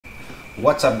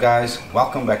What's up guys,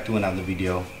 welcome back to another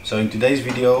video. So in today's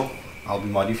video I'll be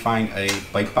modifying a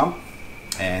bait pump,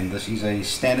 and this is a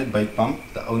standard bait pump.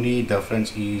 The only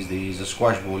difference is there is a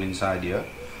squash ball inside here.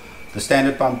 The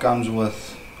standard pump comes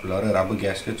with a lot of rubber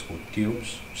gaskets or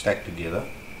tubes stacked together,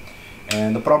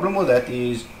 and the problem with that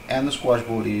is, and the squash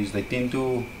ball is, they tend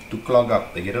to clog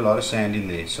up. They get a lot of sand in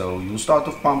there. So you'll start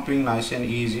off pumping nice and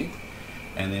easy,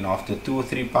 and then after 2 or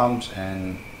 3 pumps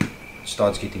and it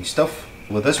starts getting stiff.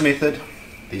 With this method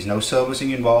there's no servicing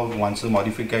involved once the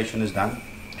modification is done,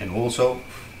 and also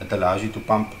it allows you to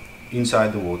pump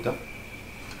inside the water.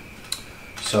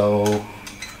 So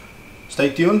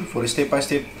stay tuned for a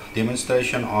step-by-step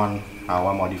demonstration on how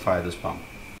I modify this pump.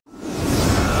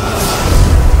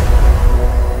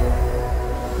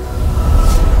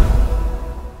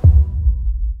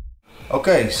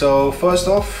 Okay, so first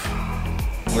off,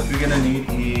 what we're gonna need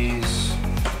is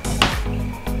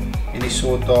any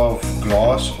sort of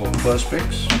glass or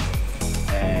perspex,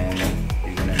 and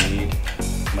you're gonna need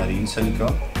marine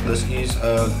silicone. This is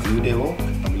a glue devil.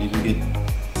 I believe you get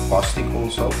plastic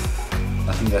also.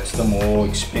 I think that's the more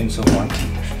expensive one.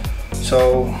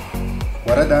 So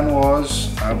what I done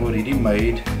was I've already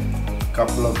made a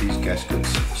couple of these gaskets,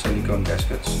 silicone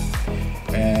gaskets,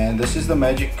 and this is the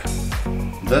magic.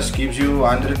 This gives you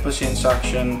 100%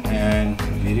 suction and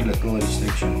very little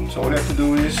restriction. So all you have to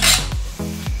do is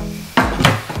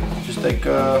just take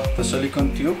the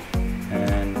silicone tube,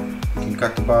 and you can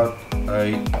cut about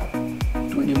a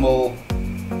 20mm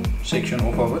section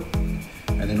off of it,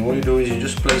 and then all you do is you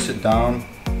just place it down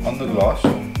on the glass,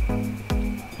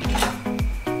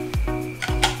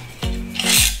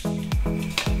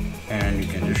 and you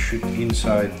can just shoot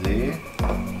inside there.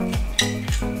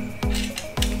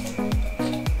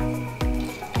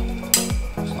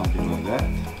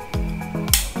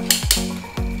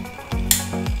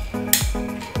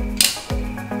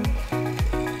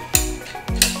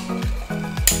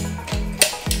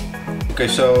 Okay,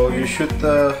 so you shoot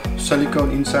the silicone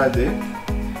inside there,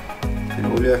 and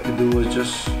all you have to do is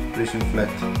just press it flat.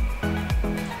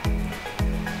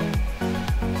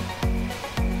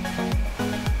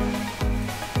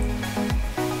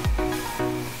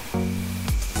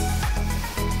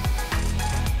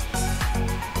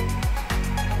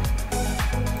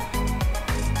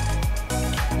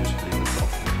 Just clean it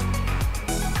off.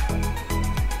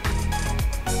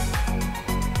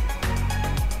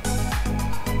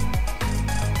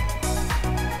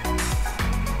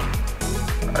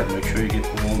 Alright, make sure you get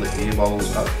all the air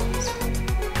bubbles out,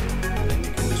 and then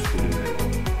you can just put it in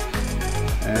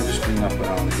and just clean up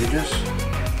around the edges.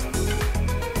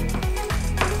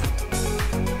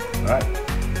 Alright,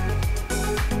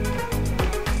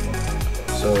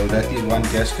 so that is one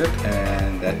gasket,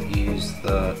 and that is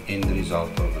the end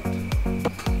result of it.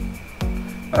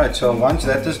 Alright, so once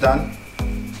that is done,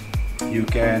 you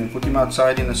can put him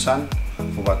outside in the sun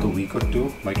for about a week or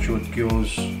 2. Make sure it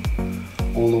cures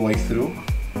all the way through,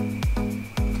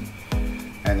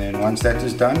 and then once that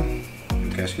is done,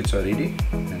 your gaskets are ready,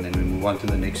 and then we move on to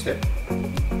the next step.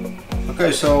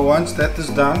 Okay, so once that is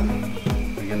done,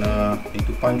 we're gonna need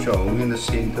to punch a hole in the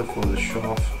center for the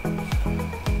shaft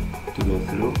to go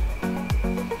through.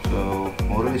 So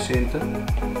more in the center.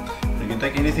 You can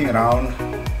take anything around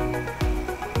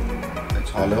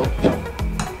that's hollow. Go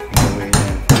in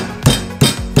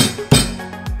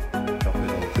and chop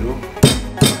it all through.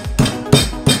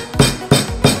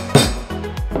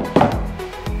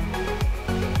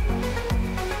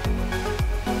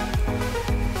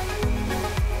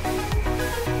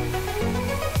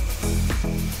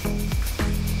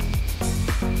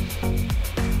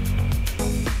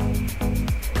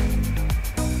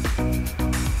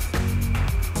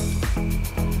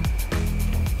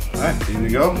 Alright, here we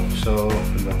go. So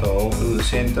we got the hole through the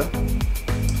center,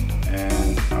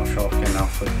 and our shaft can now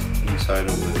fit inside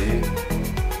over there,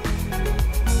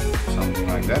 something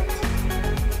like that.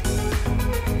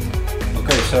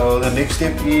 Okay, so the next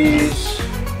step is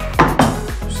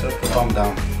strip the pump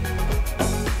down.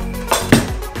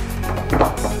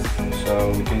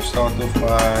 So we can start off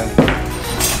by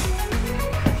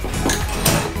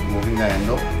moving the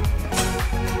handle.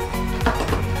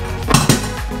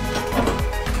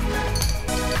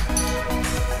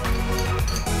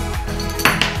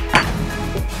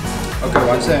 Okay,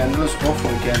 once the handle is off, we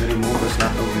can remove the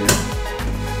snap over here.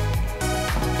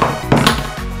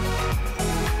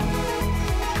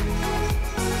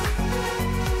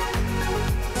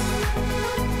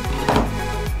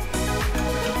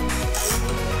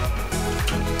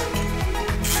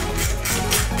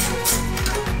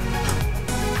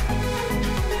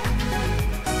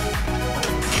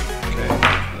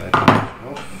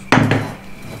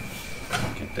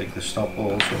 take the stopper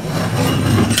also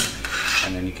off.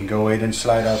 And then you can go ahead and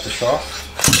slide out the shaft.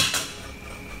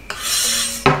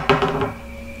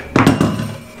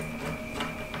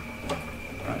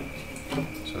 Right,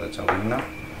 so that's our wing nut.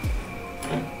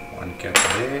 One cap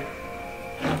there.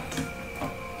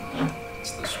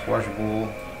 It's the squash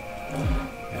ball.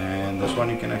 And this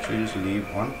one you can actually just leave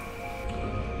on.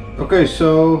 Okay,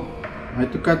 so I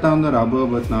had to cut down the rubber a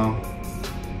bit now,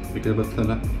 make it a bit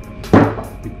thinner,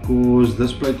 because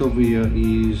this plate over here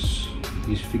is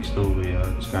fixed over here.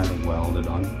 It's kind of welded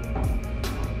on.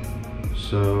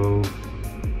 So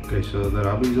okay, so the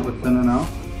rubber is a bit thinner now.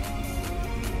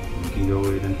 You can go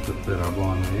ahead and put the rubber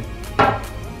on there.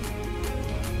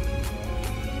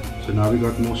 So now we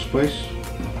got more space.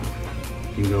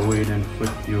 You can go ahead and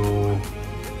fit your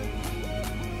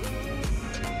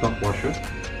top washer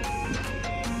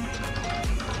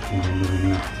and then the wing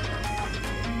nut.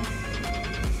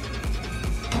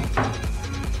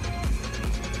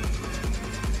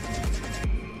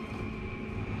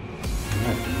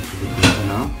 Alright, that's a bit better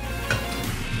now.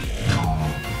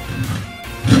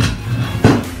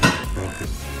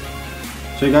 Perfect.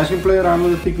 So you guys can play around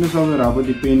with the thickness of the rubber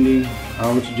depending.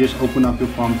 I would suggest open up your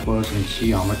pump first and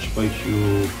see how much space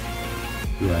you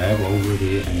have over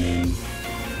there, and then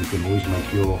you can always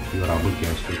make your rubber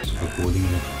gaskets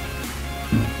accordingly.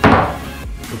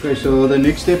 Okay, so the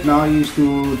next step now is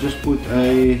to just put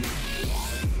a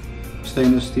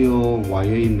stainless steel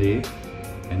wire in there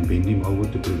and bend him over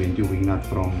to prevent your wing nut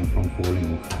from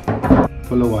falling off.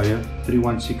 Filler wire,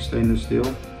 316 stainless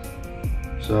steel,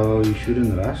 so you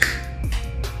shouldn't rust.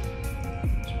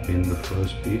 Let's bend the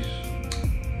first piece.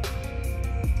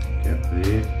 Gap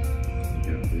there,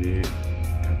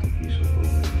 cut the piece off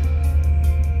over there.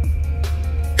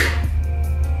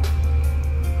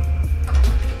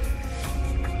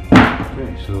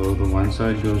 Okay, so the one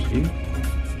side goes in.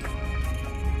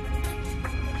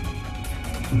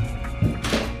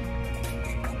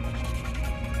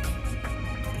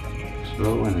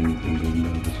 Slow, and then you can bend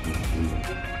down this one.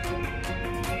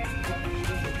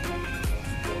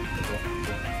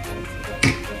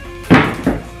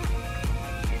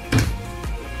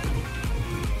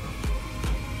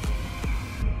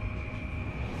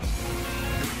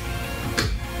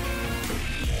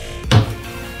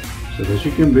 So this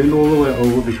you can bend all the way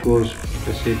over, because like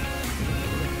I said,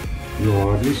 you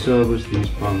hardly service these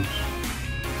pumps.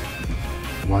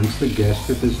 Once the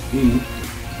gasket is in,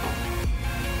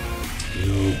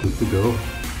 you're good to go.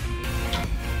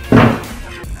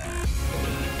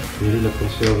 Very little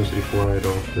service required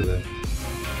after that.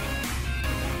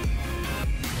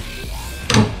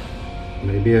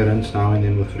 Maybe a rinse now and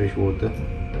then with fresh water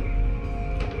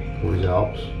always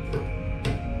helps.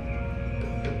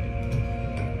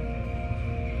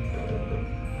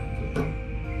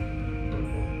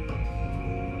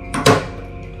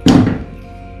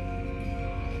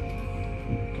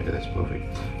 That's perfect.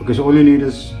 Okay, so all you need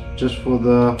is just for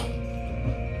the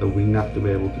wing nut to be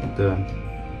able to turn.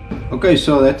 Okay,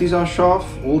 so that is our shaft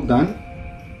all done,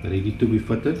 ready to be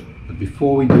fitted. But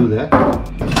before we do that,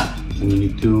 we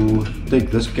need to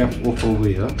take this cap off over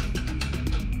here,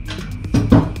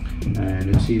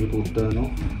 and let's see if it will turn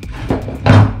off.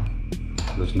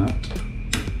 This nut.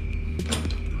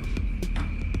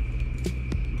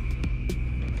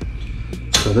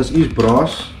 So this is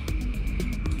brass,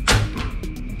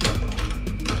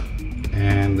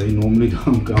 and they normally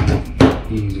don't come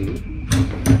off easily,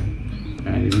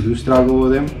 and if you do struggle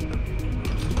with them,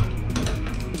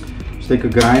 just take a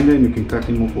grinder and you can cut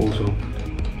them off also.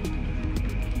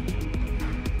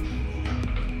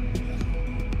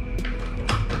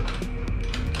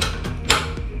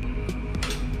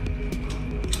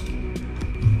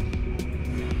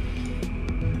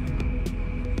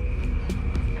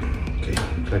 Okay,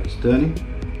 looks like it's turning.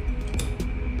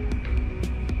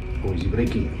 Or is it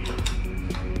breaking?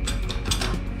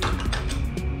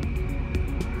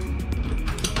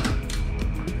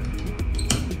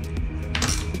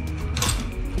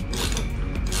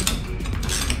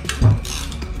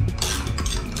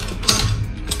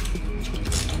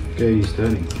 Okay, he's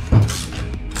turning.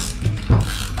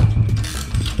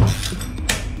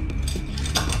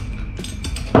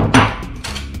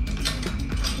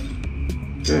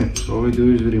 Okay, so all we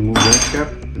do is remove that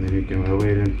cap, and then you can go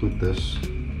ahead and put this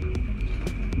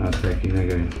nut back in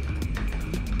again.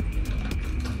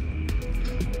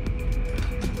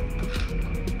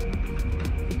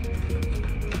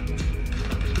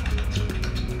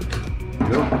 There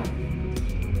you go.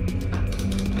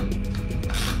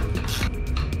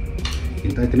 You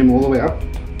can tighten him all the way up.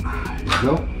 There you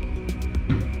go.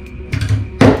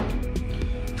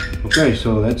 Okay,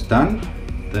 so that's done.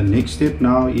 The next step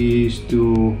now is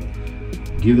to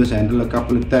give this handle a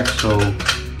couple of tacks so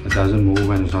it doesn't move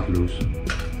and it's not loose.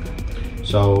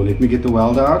 So let me get the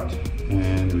welder out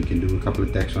and we can do a couple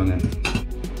of tacks on them.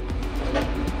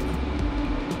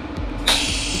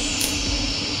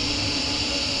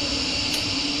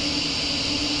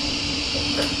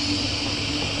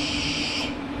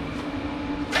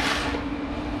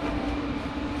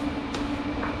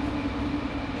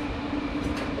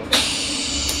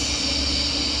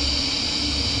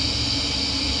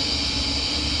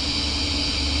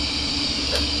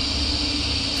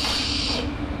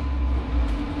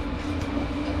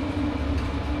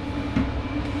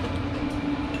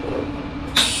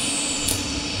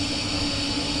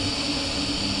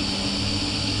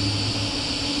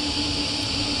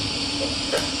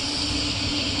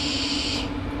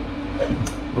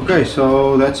 Okay,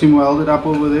 so that's him welded up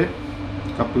over there.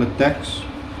 A couple of tacks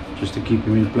just to keep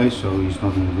him in place so he's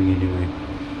not moving anywhere.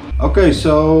 Okay,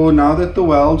 so now that the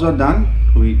welds are done,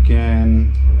 we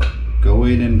can go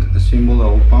ahead and assemble the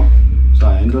whole pump. So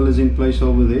our handle is in place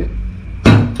over there.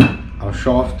 Our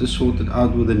shaft is sorted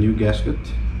out with a new gasket.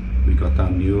 We got our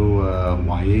new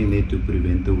wire in there to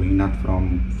prevent the wing nut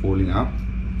from falling out,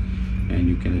 and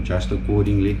you can adjust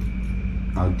accordingly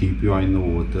how deep you are in the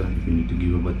water. If you need to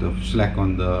give a bit of slack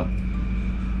on the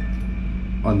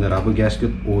rubber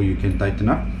gasket, or you can tighten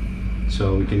up.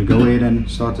 So we can go ahead and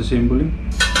start assembling.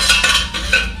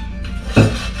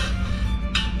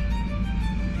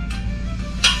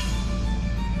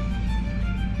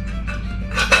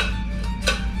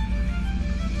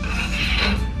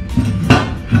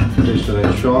 Okay, so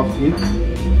that shaft in,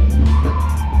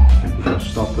 and put our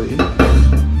stopper in.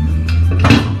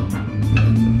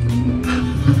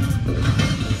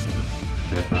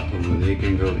 Over there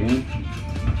can go in.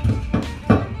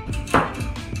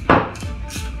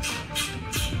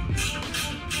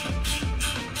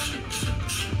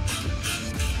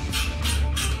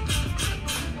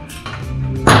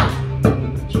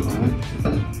 That's fine.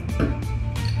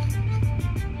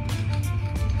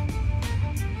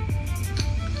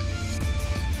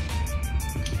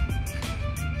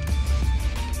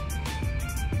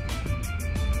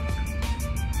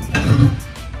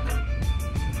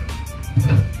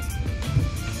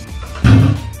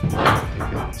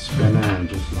 Spanner and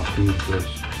just locking it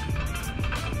close.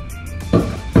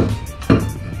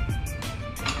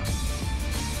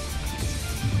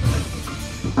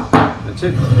 That's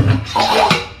it.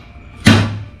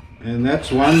 And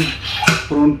that's one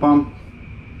prawn pump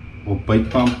or bait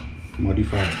pump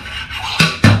modified.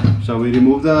 So we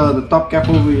remove the top cap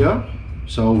over here.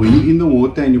 So when you're in the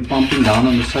water and you're pumping down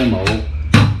on the same hole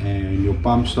and your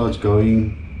pump starts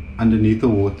going underneath the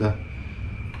water,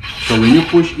 so when you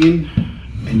push in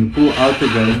and you pull out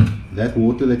again, that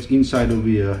water that's inside over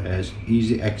here has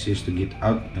easy access to get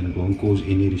out, and it won't cause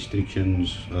any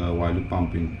restrictions while you're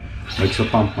pumping. Makes the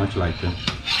pump much lighter.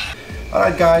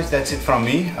 Alright guys, that's it from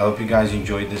me. I hope you guys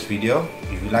enjoyed this video.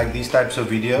 If you like these types of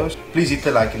videos, please hit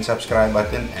the like and subscribe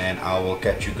button, and I will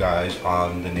catch you guys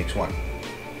on the next one.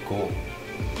 Cool.